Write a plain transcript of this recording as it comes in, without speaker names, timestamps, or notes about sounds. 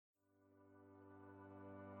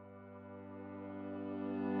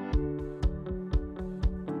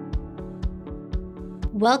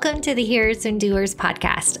Welcome to the Hearers and Doers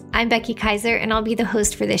podcast. I'm Becky Kaiser, and I'll be the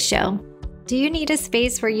host for this show. Do you need a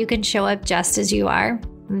space where you can show up just as you are?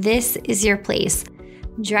 This is your place.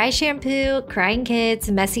 Dry shampoo, crying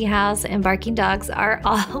kids, messy house, and barking dogs are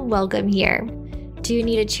all welcome here. Do you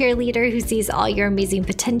need a cheerleader who sees all your amazing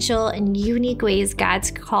potential and unique ways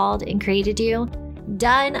God's called and created you?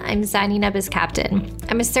 Done. I'm signing up as captain.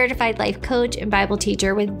 I'm a certified life coach and Bible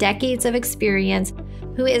teacher with decades of experience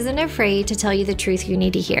who isn't afraid to tell you the truth you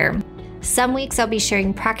need to hear. Some weeks I'll be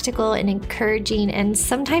sharing practical and encouraging and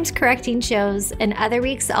sometimes correcting shows, and other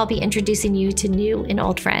weeks I'll be introducing you to new and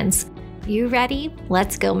old friends. You ready?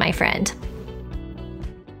 Let's go, my friend.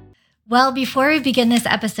 Well, before we begin this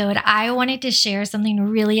episode, I wanted to share something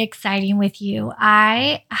really exciting with you.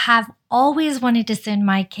 I have always wanted to send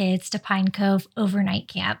my kids to Pine Cove overnight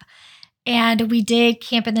camp. And we did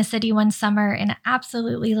camp in the city one summer and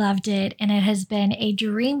absolutely loved it. And it has been a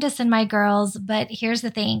dream to send my girls. But here's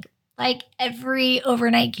the thing, like every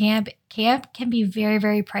overnight camp can be very,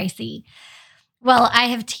 very pricey. Well, I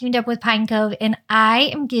have teamed up with Pine Cove, and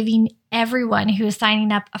I am giving everyone who is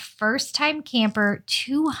signing up a first-time camper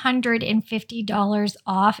 $250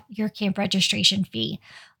 off your camp registration fee.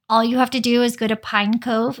 All you have to do is go to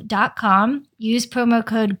pinecove.com, use promo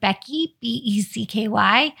code Becky,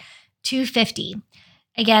 BECKY, 250.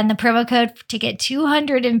 Again, the promo code to get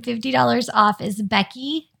 $250 off is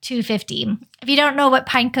Becky 250. If you don't know what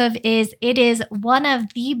Pine Cove is, it is one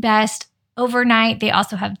of the best overnight. They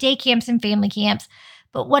also have day camps and family camps,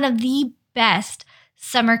 but one of the best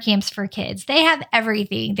summer camps for kids. They have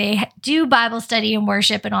everything. They do Bible study and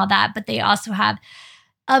worship and all that, but they also have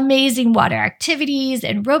amazing water activities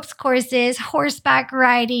and ropes courses, horseback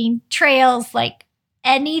riding, trails, like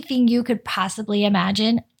anything you could possibly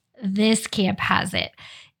imagine. This camp has it.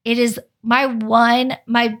 It is my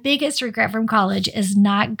biggest regret from college is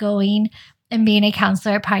not going and being a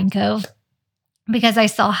counselor at Pine Cove, because I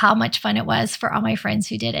saw how much fun it was for all my friends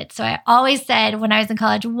who did it. So I always said when I was in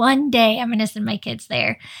college, one day I'm going to send my kids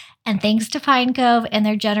there. And thanks to Pine Cove and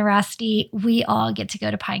their generosity, we all get to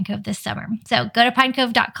go to Pine Cove this summer. So go to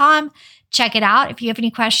pinecove.com, check it out. If you have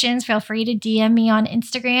any questions, feel free to DM me on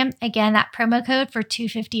Instagram. Again, that promo code for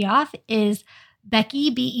 $250 off is Becky,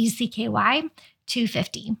 BECKY,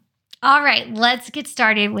 250. All right, let's get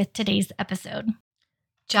started with today's episode.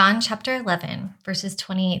 John chapter 11, verses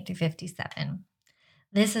 28 through 57.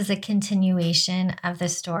 This is a continuation of the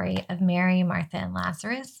story of Mary, Martha, and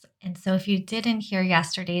Lazarus. And so if you didn't hear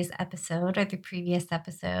yesterday's episode or the previous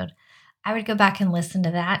episode, I would go back and listen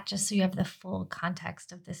to that just so you have the full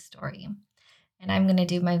context of this story. And I'm going to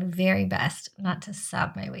do my very best not to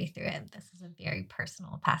sob my way through it. This is a very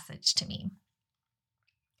personal passage to me.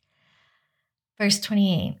 Verse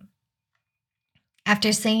 28.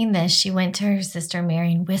 After saying this, she went to her sister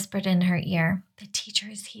Mary and whispered in her ear, "The teacher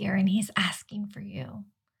is here and he's asking for you."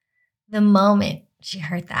 The moment she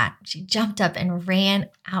heard that, she jumped up and ran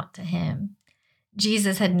out to him.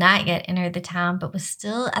 Jesus had not yet entered the town, but was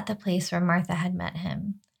still at the place where Martha had met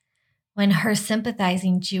him. When her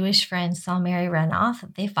sympathizing Jewish friends saw Mary run off,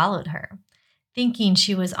 they followed her, thinking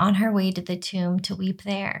she was on her way to the tomb to weep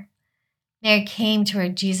there. Mary came to where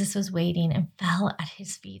Jesus was waiting and fell at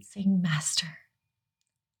his feet, saying, "Master,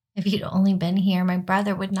 if you'd only been here, my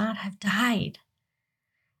brother would not have died."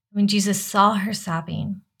 When Jesus saw her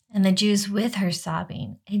sobbing, and the Jews with her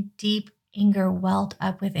sobbing, a deep anger welled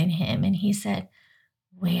up within him, and he said,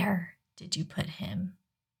 "Where did you put him?"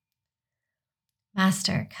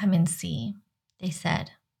 "Master, come and see," they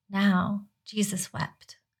said. Now Jesus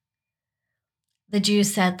wept. The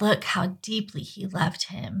Jews said, "Look how deeply he loved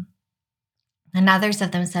him." And others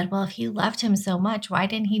of them said, "Well, if he loved him so much, why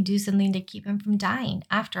didn't he do something to keep him from dying?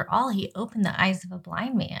 After all, he opened the eyes of a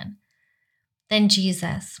blind man." Then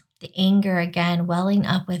Jesus, the anger again welling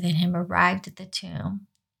up within him, arrived at the tomb.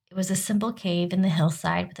 It was a simple cave in the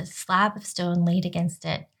hillside with a slab of stone laid against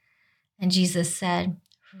it. And Jesus said,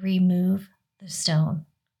 "Remove the stone."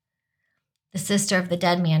 The sister of the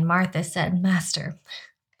dead man, Martha, said, "Master,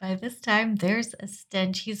 by this time there's a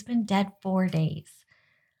stench. He's been dead 4 days."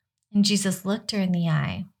 And Jesus looked her in the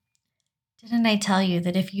eye. "Didn't I tell you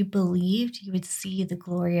that if you believed, you would see the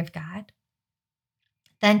glory of God?"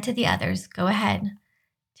 Then to the others, "Go ahead,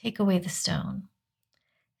 take away the stone."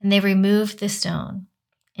 And they removed the stone.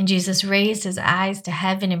 And Jesus raised his eyes to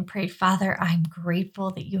heaven and prayed, "Father, I'm grateful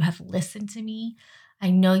that you have listened to me. I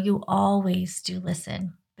know you always do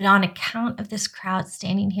listen. But on account of this crowd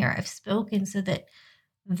standing here, I've spoken so that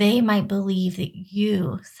they might believe that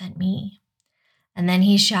you sent me." And then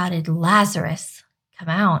he shouted, "Lazarus, come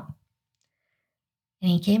out."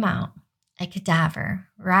 And he came out, a cadaver,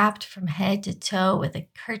 wrapped from head to toe with a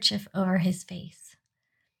kerchief over his face.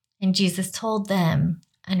 And Jesus told them,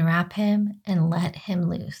 unwrap him and let him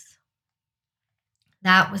loose.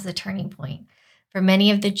 That was the turning point for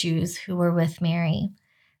many of the Jews who were with Mary.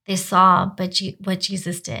 They saw what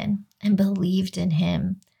Jesus did and believed in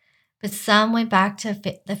him. But some went back to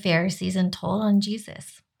the Pharisees and told on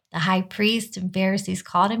Jesus. The high priest and Pharisees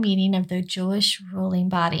called a meeting of the Jewish ruling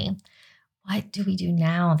body. What do we do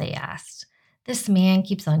now? They asked. This man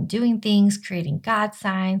keeps on doing things, creating God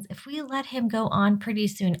signs. If we let him go on, pretty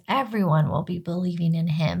soon everyone will be believing in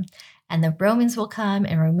him, and the Romans will come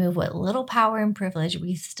and remove what little power and privilege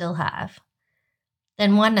we still have.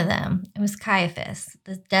 Then one of them, it was Caiaphas,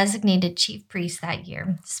 the designated chief priest that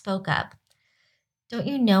year, spoke up. Don't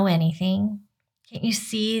you know anything? Can't you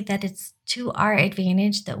see that it's to our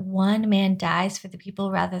advantage that one man dies for the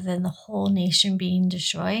people rather than the whole nation being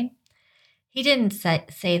destroyed? He didn't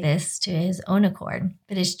say this to his own accord,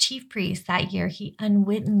 but as chief priest that year, he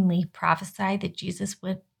unwittingly prophesied that Jesus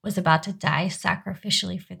was about to die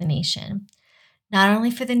sacrificially for the nation. Not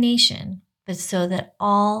only for the nation, but so that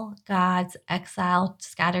all God's exiled,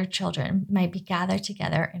 scattered children might be gathered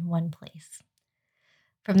together in one place.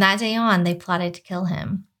 From that day on, they plotted to kill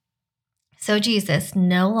him. So Jesus,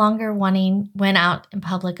 no longer went out in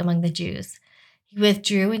public among the Jews. He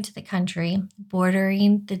withdrew into the country,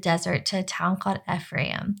 bordering the desert to a town called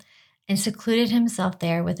Ephraim, and secluded himself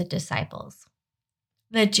there with the disciples.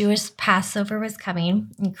 The Jewish Passover was coming,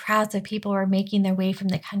 and crowds of people were making their way from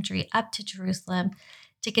the country up to Jerusalem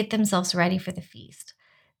to get themselves ready for the feast.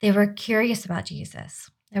 They were curious about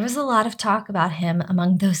Jesus. There was a lot of talk about him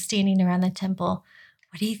among those standing around the temple.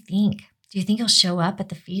 What do you think? Do you think he'll show up at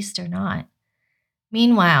the feast or not?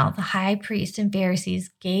 Meanwhile, the high priest and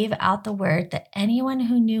Pharisees gave out the word that anyone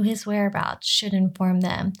who knew his whereabouts should inform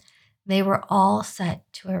them. They were all set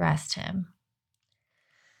to arrest him.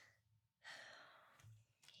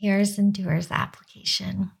 Here's Endurer's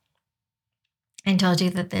application. I told you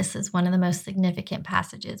that this is one of the most significant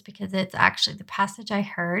passages because it's actually the passage I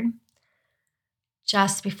heard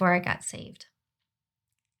just before I got saved.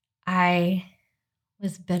 I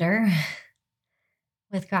was bitter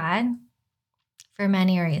with God for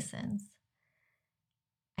many reasons.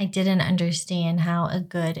 I didn't understand how a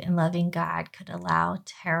good and loving God could allow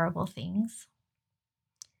terrible things.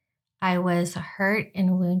 I was hurt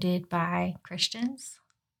and wounded by Christians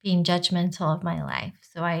being judgmental of my life.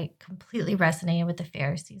 So I completely resonated with the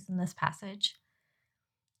Pharisees in this passage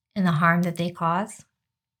and the harm that they cause.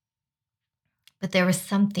 But there was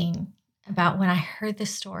something about when I heard the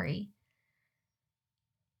story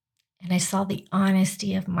and I saw the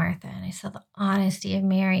honesty of Martha and I saw the honesty of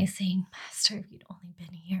Mary saying, Master, if you'd only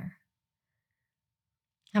been here.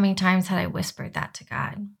 How many times had I whispered that to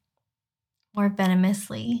God? More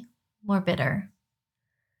venomously, more bitter.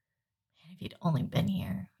 And if he'd only been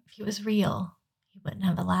here, if he was real, he wouldn't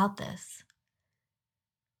have allowed this.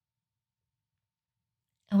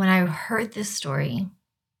 And when I heard this story,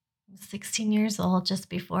 I was 16 years old, just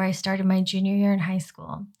before I started my junior year in high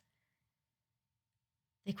school.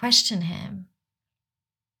 They questioned him.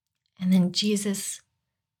 And then Jesus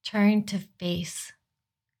turned to face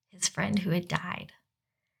his friend who had died.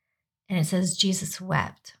 And it says Jesus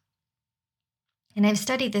wept. And I've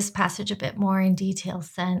studied this passage a bit more in detail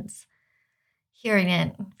since hearing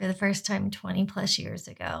it for the first time 20 plus years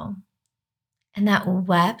ago. And that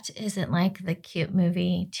wept isn't like the cute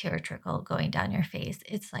movie tear trickle going down your face.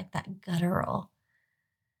 It's like that guttural,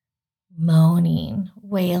 moaning,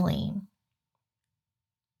 wailing.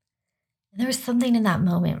 And there was something in that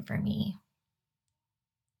moment for me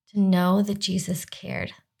to know that Jesus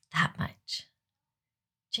cared that much.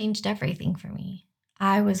 Changed everything for me.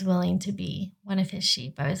 I was willing to be one of his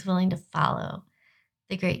sheep. I was willing to follow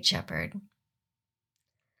the great shepherd.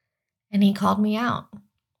 And he called me out.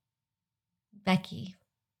 Becky,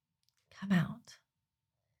 come out.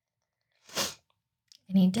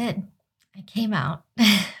 And he did. I came out.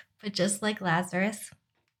 But just like Lazarus,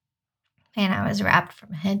 man, I was wrapped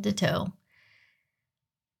from head to toe.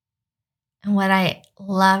 And what I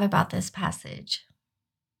love about this passage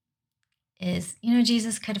is,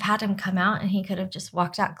 Jesus could have had him come out and he could have just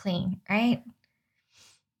walked out clean, right?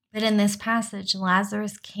 But in this passage,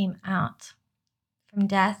 Lazarus came out from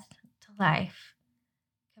death to life,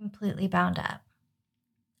 completely bound up.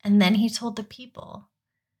 And then he told the people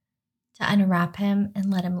to unwrap him and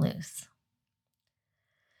let him loose.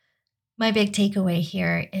 My big takeaway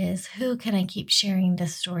here is, who can I keep sharing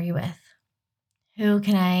this story with? Who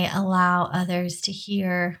can I allow others to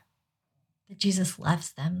hear that Jesus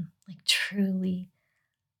loves them, like truly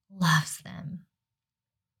loves them?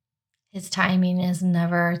 His timing is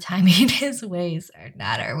never our timing. His ways are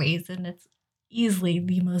not our ways. And it's easily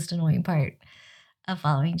the most annoying part of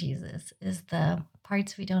following Jesus is the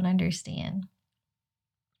parts we don't understand.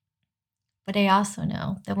 But I also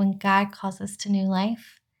know that when God calls us to new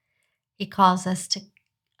life, He calls us to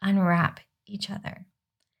unwrap each other.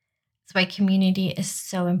 That's why community is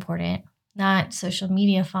so important. Not social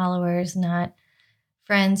media followers, not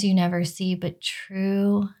friends you never see, but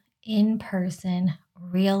true in-person,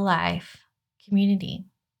 real life community.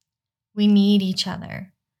 We need each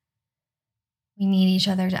other. We need each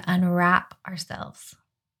other to unwrap ourselves.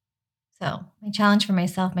 So my challenge for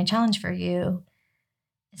myself, my challenge for you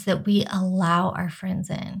is that we allow our friends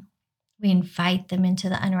in. We invite them into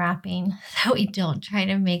the unwrapping, that we don't try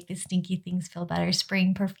to make the stinky things feel better.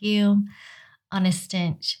 Spraying perfume on a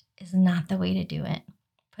stench is not the way to do it.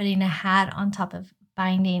 Putting a hat on top of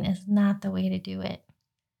binding is not the way to do it.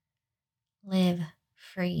 Live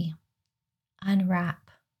free. Unwrap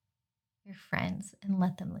your friends and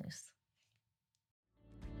let them loose.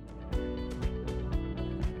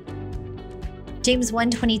 James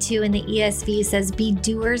 1:22 in the ESV says, "Be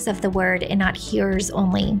doers of the word and not hearers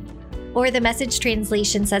only." Or the Message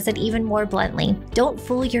translation says it even more bluntly, "Don't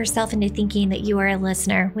fool yourself into thinking that you are a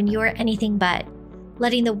listener when you are anything but,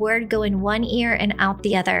 letting the word go in one ear and out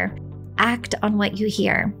the other. Act on what you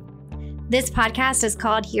hear." This podcast is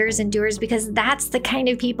called Hearers and Doers because that's the kind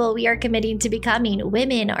of people we are committing to becoming.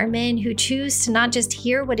 Women or men who choose to not just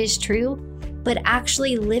hear what is true, but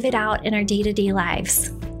actually live it out in our day-to-day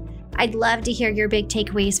lives. I'd love to hear your big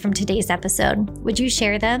takeaways from today's episode. Would you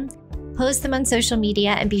share them? Post them on social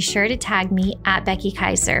media and be sure to tag me at Becky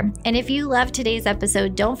Kaiser. And if you loved today's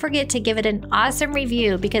episode, don't forget to give it an awesome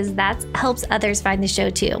review because that helps others find the show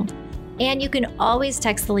too. And you can always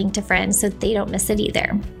text the link to friends so they don't miss it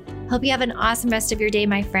either. Hope you have an awesome rest of your day,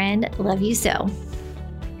 my friend. Love you so.